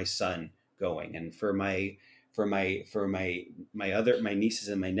my son going. And for my nieces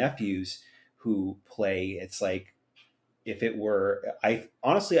and my nephews who play, it's like, if it were, I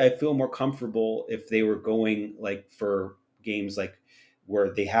honestly, I feel more comfortable if they were going, like, for games like where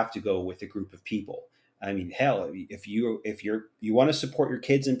they have to go with a group of people. I mean, hell, if you want to support your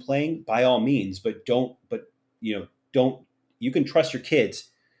kids in playing, by all means, but don't, you can trust your kids,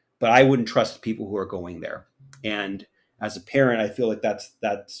 but I wouldn't trust the people who are going there. And as a parent, I feel like that's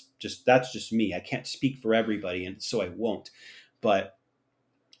just me. I can't speak for everybody, and so I won't. But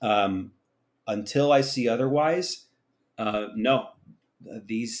um, until I see otherwise, no,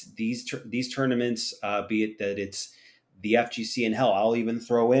 these tournaments, be it that it's the FGC, and hell, I'll even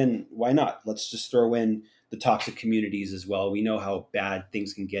throw in, why not? Let's just throw in the toxic communities as well. We know how bad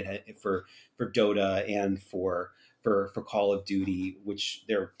things can get for Dota and for Call of Duty, which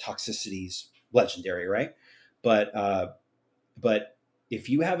their toxicities legendary, right? But but if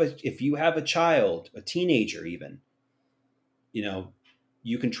you have a child, a teenager, even, you know,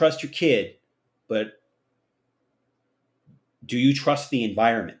 you can trust your kid, but do you trust the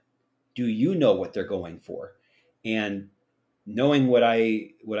environment? Do you know what they're going for? And knowing what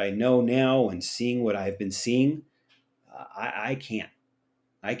I know now, and seeing what I've been seeing, I can't.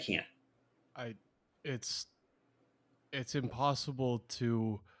 I can't. I it's it's impossible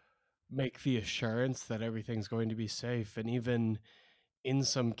to make the assurance that everything's going to be safe, and even in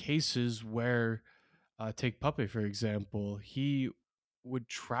some cases where, take Puppy for example, he would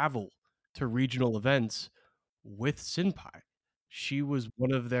travel to regional events with Senpai. She was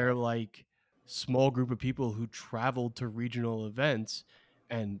one of their, like, small group of people who traveled to regional events,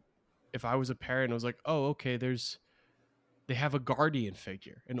 and if I was a parent, I was like, "Oh, okay, they have a guardian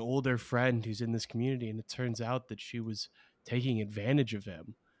figure, an older friend who's in this community," and it turns out that she was taking advantage of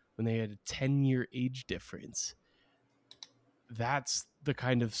him when they had a 10-year age difference. That's the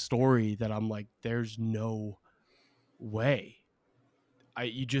kind of story that I'm like, there's no way.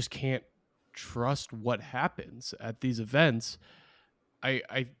 You just can't trust what happens at these events. I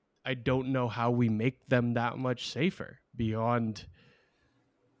I I don't know how we make them that much safer beyond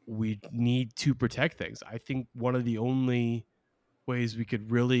we need to protect things. I think one of the only ways we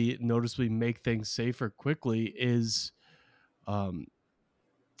could really noticeably make things safer quickly is um,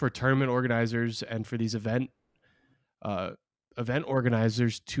 for tournament organizers and for these uh, event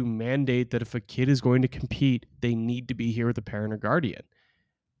organizers to mandate that if a kid is going to compete, they need to be here with a parent or guardian.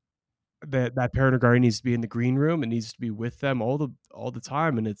 That parent or guardian needs to be in the green room and needs to be with them all the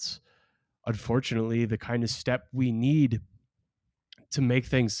time. And it's unfortunately the kind of step we need to make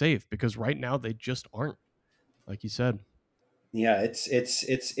things safe, because right now they just aren't, like you said. Yeah,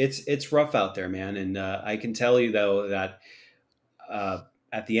 it's rough out there, man. And I can tell you though that uh,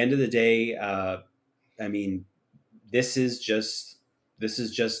 at the end of the day, I mean, this is just this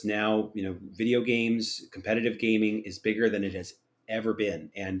is just now, video games, competitive gaming is bigger than it has ever been,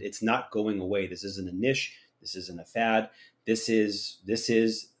 and it's not going away. This isn't a niche. This isn't a fad. This is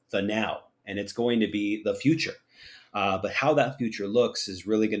the now, and it's going to be the future. But how that future looks is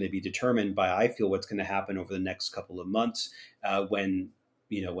really going to be determined by, I feel, what's going to happen over the next couple of months, when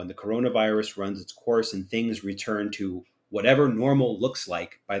the coronavirus runs its course and things return to whatever normal looks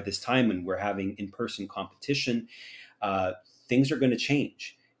like by this time, when we're having in-person competition. uh, Things are going to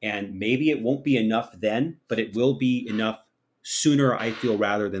change. And maybe it won't be enough then, but it will be enough sooner, I feel,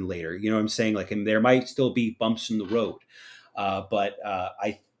 rather than later. You know what I'm saying? Like, and there might still be bumps in the road. But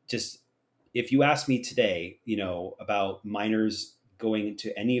I just, if you ask me today, about minors going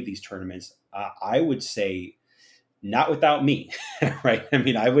into any of these tournaments, I would say not without me, right? I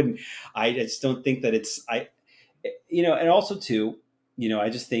mean, I just don't think that and also too, I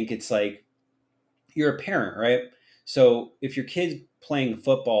just think it's like, you're a parent, right? So if your kid's playing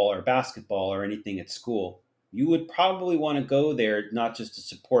football or basketball or anything at school, you would probably want to go there not just to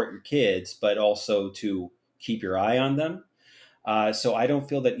support your kids, but also to keep your eye on them. So I don't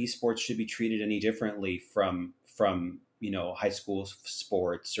feel that esports should be treated any differently from high school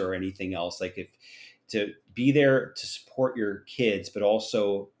sports or anything else. Like, if to be there to support your kids, but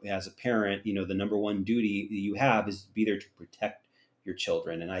also as a parent, the number one duty that you have is to be there to protect your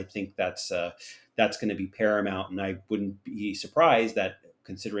children. And I think that's going to be paramount. And I wouldn't be surprised that,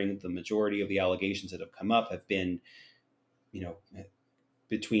 considering the majority of the allegations that have come up have been, you know,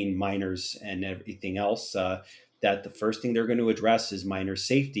 between minors and everything else, that the first thing they're going to address is minor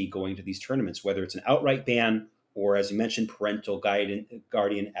safety going to these tournaments, whether it's an outright ban or, as you mentioned, parental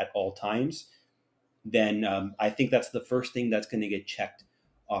guardian at all times. Then I think that's the first thing that's going to get checked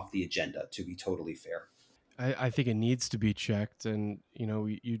off the agenda, to be totally fair. I think it needs to be checked. And,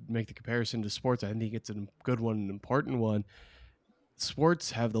 you make the comparison to sports. I think it's a good one, an important one.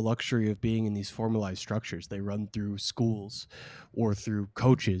 Sports have the luxury of being in these formalized structures. They run through schools or through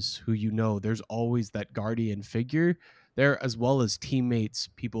coaches who, there's always that guardian figure there, as well as teammates,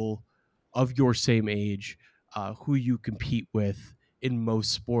 people of your same age, who you compete with in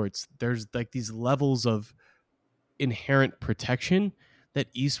most sports. There's like these levels of inherent protection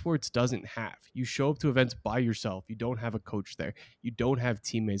that esports doesn't have. You show up to events by yourself. You don't have a coach there. You don't have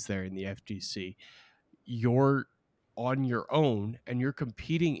teammates there in the FGC. You're on your own, and you're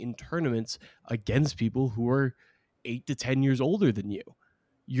competing in tournaments against people who are 8 to 10 years older than you.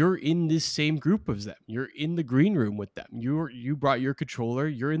 You're in this same group as them. You're in the green room with them. You brought your controller,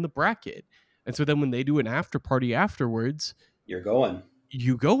 you're in the bracket. And so then when they do an after party afterwards, You're going.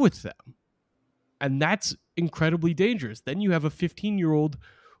 you go with them. And that's incredibly dangerous. Then you have a 15-year-old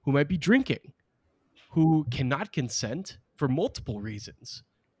who might be drinking, who cannot consent for multiple reasons,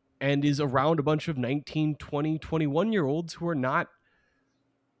 and is around a bunch of 19, 20, 21 year olds who are not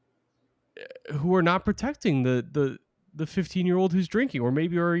protecting the 15-year-old who's drinking, or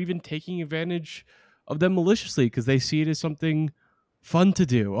maybe are even taking advantage of them maliciously because they see it as something fun to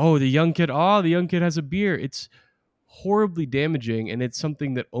do. The young kid has a beer. It's horribly damaging, and it's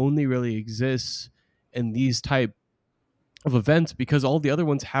something that only really exists in these type of events, because all the other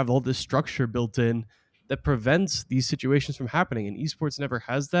ones have all this structure built in that prevents these situations from happening, and esports never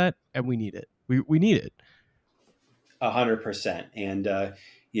has that, and we need it. We need it. 100%. And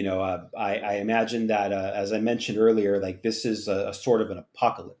I imagine that, as I mentioned earlier, like, this is a sort of an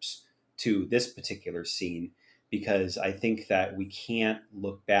apocalypse to this particular scene, because I think that we can't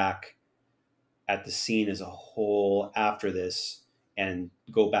look back at the scene as a whole after this and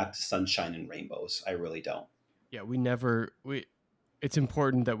go back to sunshine and rainbows. I really don't. Yeah, we it's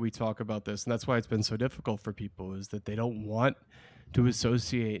important that we talk about this, and that's why it's been so difficult for people, is that they don't want to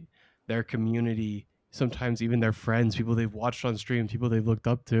associate their community, sometimes even their friends, people they've watched on stream, people they've looked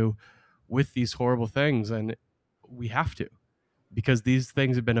up to, with these horrible things. And we have to, because these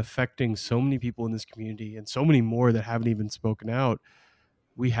things have been affecting so many people in this community and so many more that haven't even spoken out.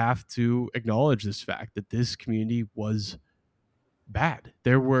 We have to acknowledge this fact that this community was bad.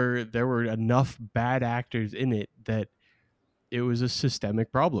 There were enough bad actors in it that it was a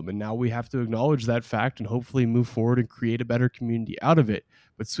systemic problem. And now we have to acknowledge that fact and hopefully move forward and create a better community out of it.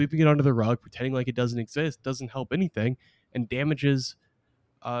 But sweeping it under the rug, pretending like it doesn't exist, doesn't help anything and damages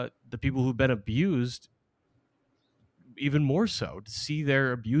the people who've been abused even more so. To see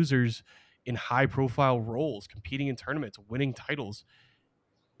their abusers in high profile roles, competing in tournaments, winning titles,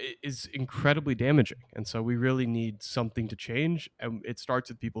 is incredibly damaging. And so we really need something to change. And it starts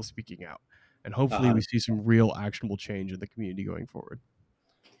with people speaking out. And hopefully we see some real actionable change in the community going forward.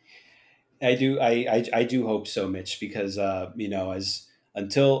 I do hope so, Mitch, because as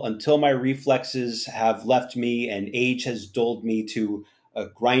until my reflexes have left me and age has dulled me to a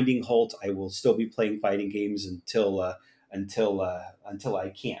grinding halt, I will still be playing fighting games until I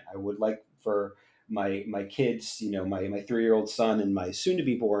can't. I would like for my kids, my 3-year-old son and my soon to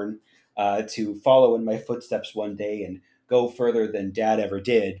be born, to follow in my footsteps one day and go further than Dad ever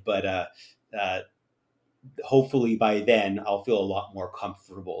did. But hopefully by then I'll feel a lot more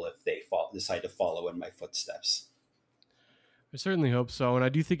comfortable if they decide to follow in my footsteps. I certainly hope so. And I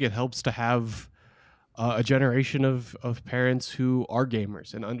do think it helps to have a generation of parents who are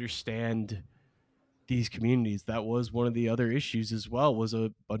gamers and understand these communities. That was one of the other issues as well, was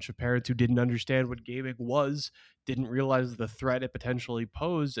a bunch of parents who didn't understand what gaming was, didn't realize the threat it potentially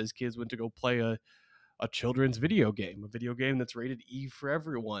posed as kids went to go play a children's video game, a video game that's rated E for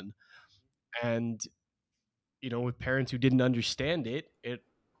everyone. And with parents who didn't understand it, it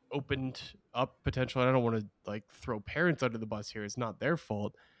opened up potential. I don't want to like throw parents under the bus here. It's not their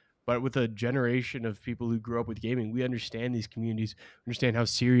fault. But with a generation of people who grew up with gaming, we understand these communities, understand how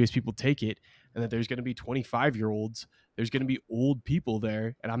serious people take it, and that there's going to be 25-year-olds, there's going to be old people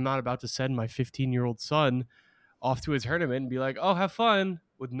there, and I'm not about to send my 15-year-old son off to a tournament and be like, "Oh, have fun,"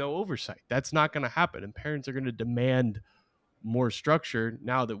 with no oversight. That's not going to happen, and parents are going to demand more structure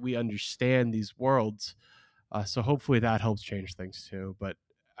now that we understand these worlds. So hopefully that helps change things too. But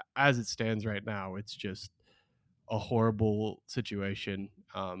as it stands right now, it's just a horrible situation,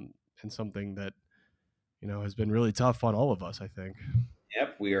 and something that has been really tough on all of us, I think.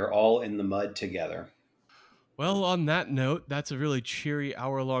 Yep, we are all in the mud together. Well, on that note, that's a really cheery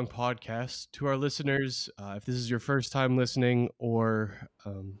hour-long podcast. To our listeners, if this is your first time listening or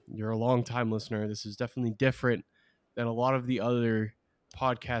you're a long-time listener, this is definitely different than a lot of the other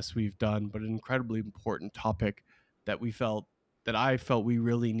podcasts we've done, but an incredibly important topic that I felt we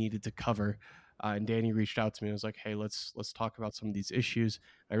really needed to cover. And Danny reached out to me and was like, "Hey, let's talk about some of these issues."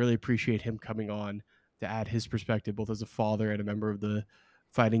 I really appreciate him coming on to add his perspective, both as a father and a member of the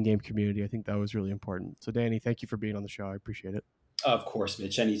fighting game community. I think that was really important. So, Danny, thank you for being on the show. I appreciate it. Of course,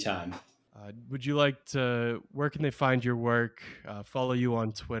 Mitch, anytime. Would you like to, where can they find your work, follow you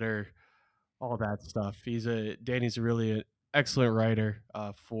on Twitter, all that stuff? Danny's a really excellent writer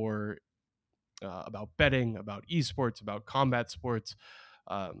for about betting, about esports, about combat sports.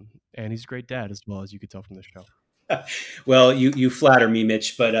 And he's a great dad as well, as you could tell from the show. Well, you flatter me,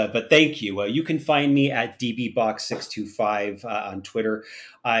 Mitch, but thank you. You can find me at dbbox625 on Twitter.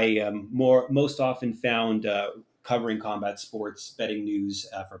 I am most often found covering combat sports betting news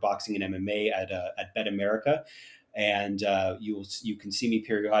for boxing and MMA at Bet America, and you can see me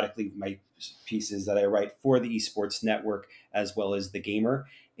periodically with my pieces that I write for the Esports Network as well as the Gamer,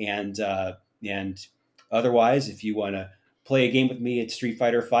 and otherwise, if you want to play a game with me at Street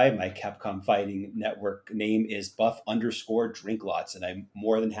Fighter V, my Capcom Fighting Network name is buff_drinklots, and I'm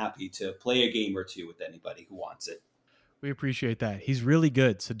more than happy to play a game or two with anybody who wants it. We appreciate that. He's really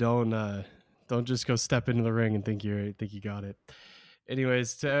good, so don't just go step into the ring and think you got it.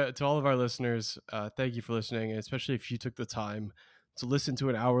 Anyways, to all of our listeners, thank you for listening, and especially if you took the time to listen to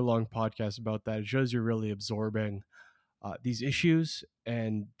an hour-long podcast about that. It shows you're really absorbing these issues,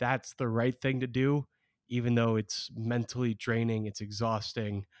 and that's the right thing to do, even though it's mentally draining, it's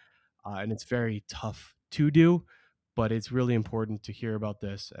exhausting, and it's very tough to do. But it's really important to hear about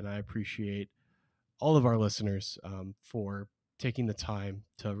this, and I appreciate all of our listeners for taking the time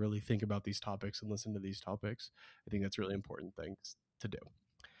to really think about these topics and listen to these topics. I think that's really important things to do.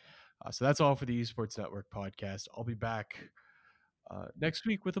 So that's all for the Esports Network podcast. I'll be back next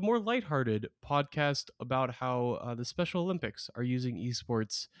week with a more lighthearted podcast about how the Special Olympics are using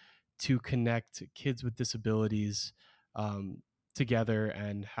esports to connect kids with disabilities together,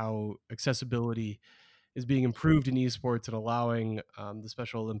 and how accessibility is being improved in esports and allowing the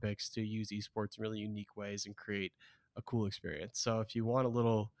Special Olympics to use esports in really unique ways and create a cool experience. So if you want a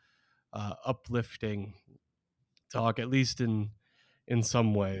little uplifting talk, at least in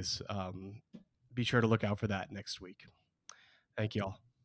some ways, be sure to look out for that next week. Thank you all.